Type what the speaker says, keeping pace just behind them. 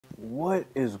What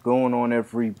is going on,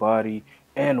 everybody,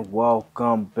 and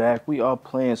welcome back. We are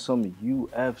playing some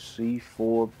UFC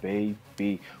 4,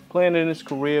 baby. Playing in this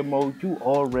career mode. You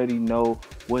already know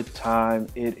what time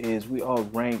it is. We are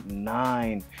ranked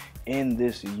 9 in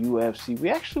this UFC. We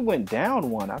actually went down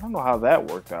 1. I don't know how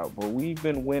that worked out, but we've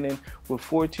been winning. We're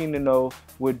 14-0.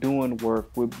 We're doing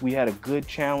work. We had a good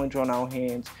challenge on our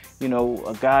hands. You know,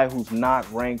 a guy who's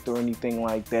not ranked or anything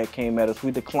like that came at us.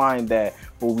 We declined that,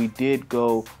 but we did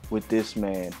go with this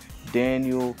man,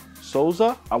 Daniel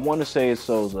Souza. I want to say it's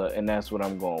Souza, and that's what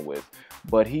I'm going with.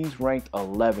 But he's ranked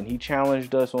 11. He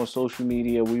challenged us on social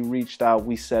media. We reached out.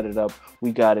 We set it up.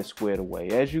 We got it squared away.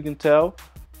 As you can tell,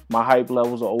 my hype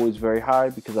levels are always very high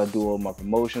because I do all my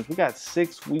promotions. We got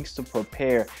 6 weeks to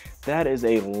prepare. That is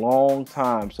a long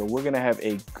time. So we're going to have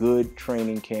a good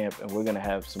training camp, and we're going to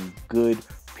have some good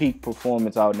peak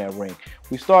performance out in that ring.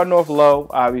 We starting off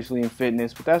low, obviously, in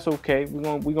fitness, but that's okay.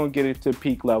 We're gonna get it to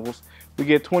peak levels. We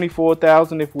get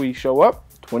 24,000 if we show up,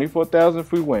 24,000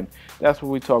 if we win. That's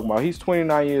what we're talking about. He's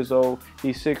 29 years old.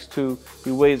 He's 6'2".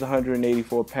 He weighs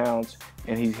 184 pounds,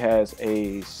 and he has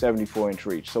a 74-inch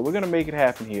reach. So we're going to make it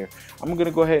happen here. I'm going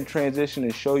to go ahead and transition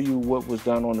and show you what was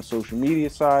done on the social media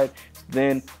side.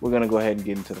 Then we're going to go ahead and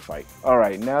get into the fight. All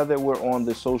right, now that we're on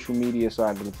the social media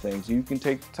side of the things, you can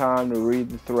take the time to read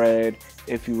the thread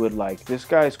if you would like. This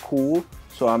guy's cool,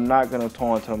 so I'm not going to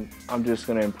taunt him. I'm just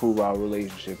going to improve our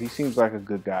relationship. He seems like a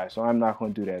good guy, so I'm not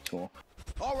going to do that to him.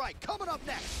 All right, coming up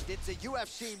next, it's a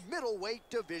UFC middleweight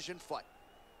division fight.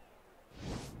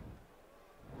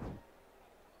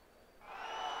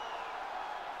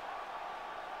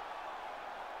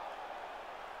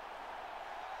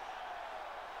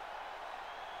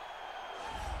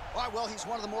 All right, well, he's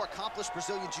one of the more accomplished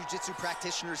Brazilian Jiu-Jitsu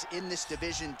practitioners in this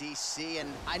division, DC,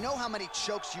 and I know how many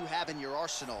chokes you have in your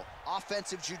arsenal.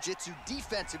 Offensive Jiu-Jitsu,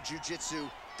 defensive Jiu-Jitsu,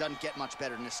 doesn't get much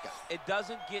better than this guy. It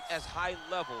doesn't get as high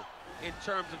level in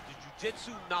terms of the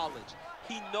Jiu-Jitsu knowledge.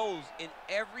 He knows in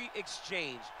every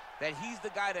exchange that he's the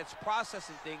guy that's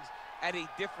processing things at a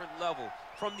different level.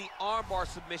 From the armbar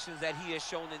submissions that he has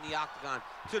shown in the Octagon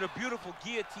to the beautiful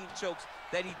guillotine chokes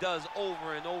that he does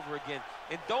over and over again.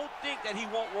 And don't think that he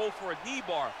won't roll for a knee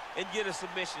bar and get a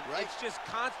submission. Right. It's just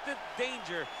constant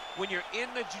danger when you're in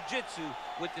the jiu-jitsu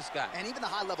with this guy. And even the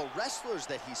high-level wrestlers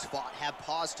that he's fought have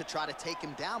paused to try to take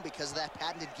him down because of that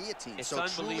patented guillotine. It's so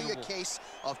truly a case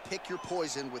of pick your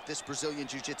poison with this Brazilian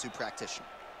jiu-jitsu practitioner.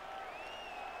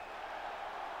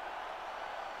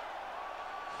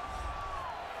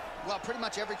 Well, pretty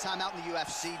much every time out in the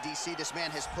UFC, DC, this man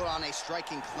has put on a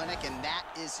striking clinic, and that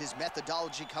is his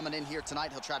methodology coming in here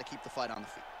tonight. He'll try to keep the fight on the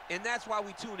feet. And that's why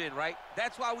we tune in, right?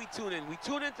 That's why we tune in. We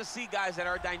tune in to see guys that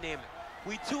are dynamic.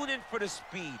 We tune in for the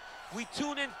speed. We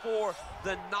tune in for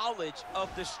the knowledge of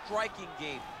the striking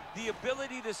game, the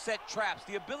ability to set traps,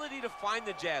 the ability to find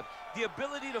the jab, the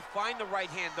ability to find the right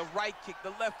hand, the right kick,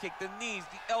 the left kick, the knees,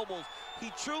 the elbows.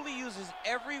 He truly uses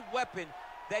every weapon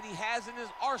that he has in his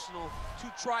arsenal to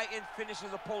try and finish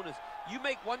his opponents. You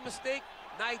make one mistake,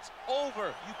 night's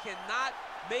over. You cannot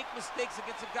make mistakes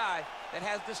against a guy that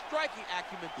has the striking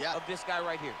acumen of this guy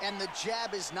right here. And the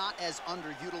jab is not as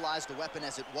underutilized a weapon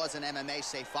as it was in MMA,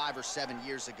 say 5 or 7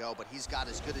 years ago, but he's got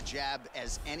as good a jab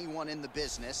as anyone in the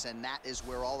business, and that is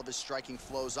where all of his striking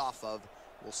flows off of.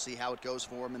 We'll see how it goes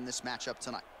for him in this matchup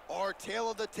tonight. Our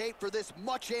tail of the tape for this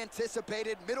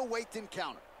much-anticipated middleweight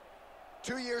encounter.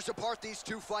 2 years apart, these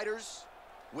two fighters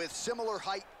with similar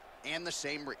height and the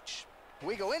same reach.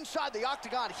 We go inside the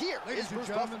Octagon here. Ladies and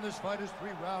gentlemen, this fight is 3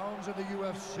 rounds in the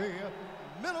UFC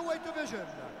middleweight division.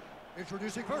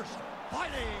 Introducing first,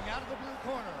 fighting out of the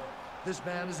blue corner. This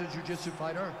man is a jiu-jitsu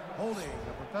fighter holding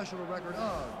a professional record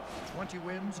of 20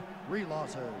 wins, 3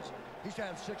 losses. He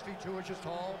stands 6 feet 2 inches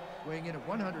tall, weighing in at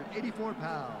 184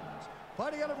 pounds.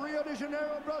 Fighting out of Rio de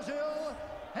Janeiro, Brazil,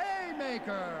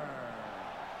 Haymaker.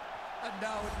 And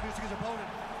now introducing his opponent,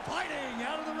 fighting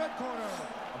out of the red corner,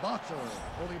 a boxer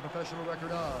holding a professional record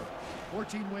of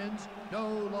 14 wins, no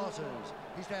losses.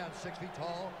 He stands 6 feet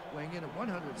tall, weighing in at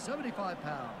 175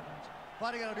 pounds.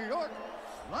 Fighting out of New York,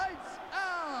 lights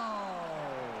out!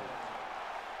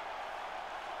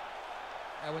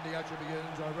 And when the action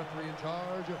begins, our referee in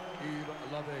charge,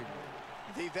 Yves Loving.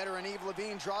 The veteran Yves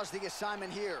Levine draws the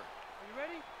assignment here. Are you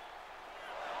ready?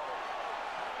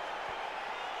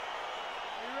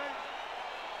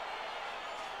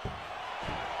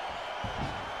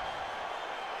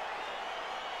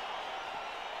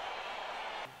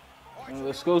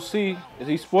 Let's go see. Is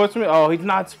he sportsman? Oh, he's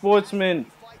not sportsman.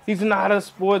 He's not a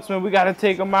sportsman. We got to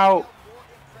take him out.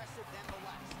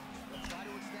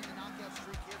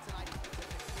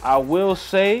 I will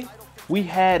say we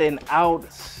had an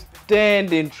outstanding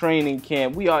outstanding training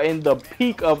camp. We are in the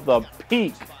peak of the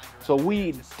peak. So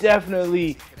we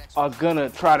definitely are gonna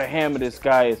try to hammer this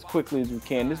guy as quickly as we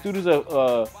can. This dude is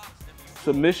a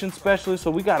submission specialist,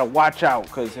 so we gotta watch out,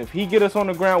 because if he get us on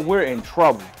the ground, we're in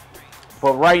trouble.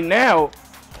 But right now,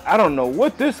 I don't know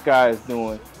what this guy is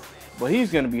doing, but he's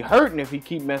gonna be hurting if he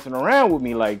keep messing around with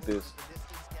me like this.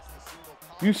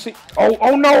 You see?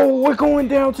 Oh no, we're going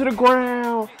down to the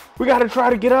ground. We gotta try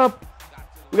to get up.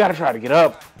 We gotta try to get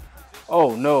up.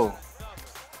 Oh no.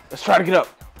 Let's try to get up.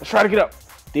 Let's try to get up.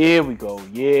 There we go.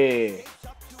 Yeah.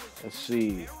 Let's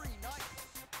see.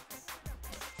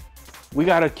 We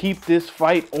got to keep this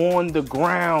fight on the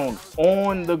ground.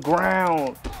 On the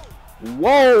ground.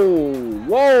 Whoa.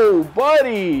 Whoa,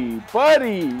 buddy.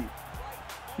 Buddy.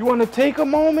 You want to take a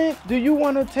moment? Do you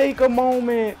want to take a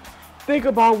moment? Think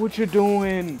about what you're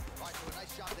doing.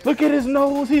 Look at his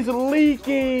nose. He's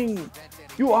leaking.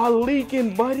 You are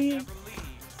leaking, buddy.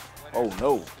 Oh,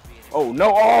 no. Oh,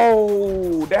 no.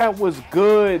 Oh, that was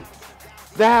good.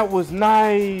 That was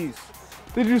nice.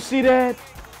 Did you see that?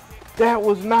 That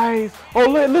was nice. Oh,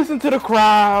 listen to the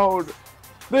crowd.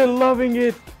 They're loving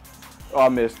it. Oh, I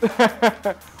missed.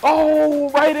 Oh,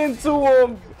 right into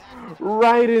him.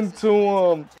 Right into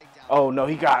him. Oh, no,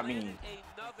 he got me.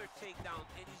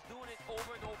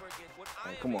 Oh,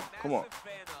 come on, come on.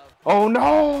 Oh,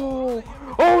 no.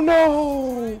 Oh,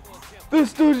 no.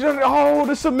 This dude's just, oh,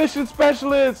 the submission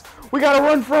specialist. We got to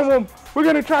run from him. We're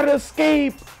going to try to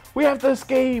escape. We have to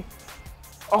escape.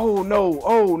 Oh, no.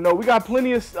 Oh, no. We got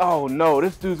plenty of... Oh, no.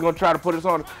 This dude's going to try to put us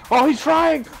on. Oh, he's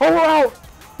trying. Oh, we're out.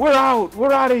 We're out.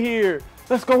 We're out of here.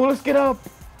 Let's go. Let's get up.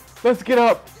 Let's get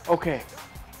up. Okay.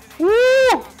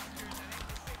 Woo!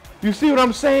 You see what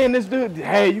I'm saying? This dude...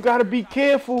 Hey, you got to be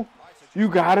careful. You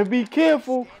got to be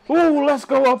careful. Ooh, let's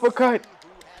go uppercut.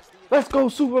 Let's go,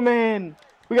 Superman.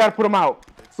 We got to put him out.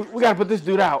 We got to put this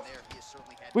dude out.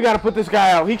 We got to put this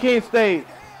guy out. He can't stay.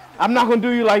 I'm not going to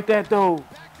do you like that, though.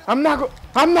 I'm not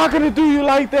going to do you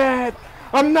like that.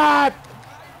 I'm not.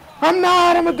 I'm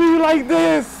going to do you like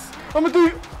this. I'm going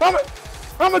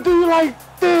to do you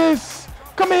like this.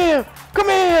 Come here. Come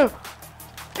here.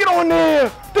 Get on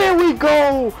there. There we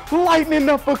go. Lightning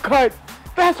uppercut.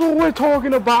 That's what we're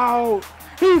talking about.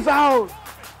 He's out.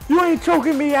 You ain't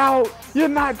choking me out. You're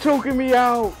not choking me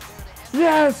out.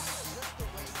 Yes.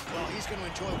 Well, he's going to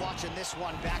enjoy watching this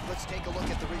one back. Let's take a look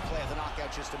at the replay of the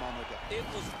knockout just a moment ago. It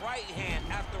was right hand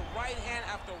after right hand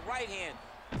after right hand.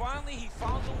 Finally, he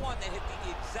found the one that hit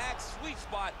the exact sweet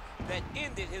spot that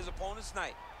ended his opponent's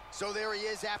night. So there he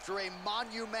is after a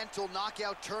monumental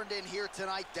knockout turned in here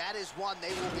tonight. That is one they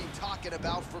will be talking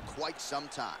about for quite some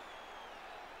time.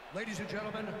 Ladies and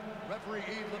gentlemen, referee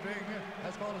Yves Leving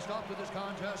has called a stop to this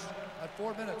contest at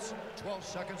 4 minutes, 12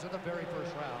 seconds of the very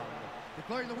first round.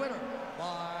 Declaring the winner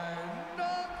by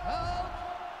knockout.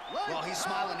 Well, he's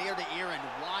smiling ear to ear, and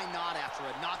why not after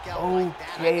a knockout like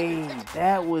that? Okay,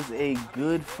 that was a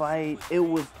good fight. It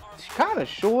was kind of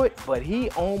short, but he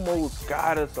almost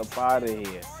got us up out of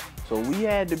here. So we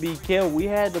had to be careful. We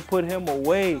had to put him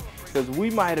away, because we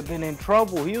might have been in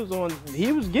trouble. He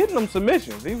was getting them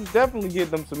submissions. He was definitely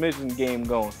getting them submission game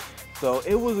going. So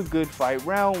it was a good fight.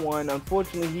 Round one,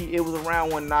 unfortunately, it was a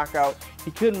round one knockout.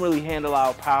 He couldn't really handle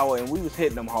our power, and we was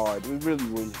hitting him hard. We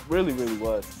really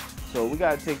was. So we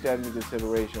got to take that into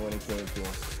consideration when it came to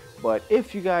him. But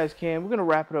if you guys can, we're going to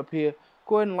wrap it up here.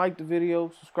 Go ahead and like the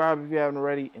video, subscribe if you haven't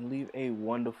already, and leave a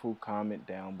wonderful comment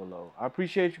down below. I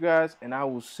appreciate you guys, and I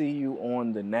will see you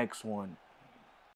on the next one.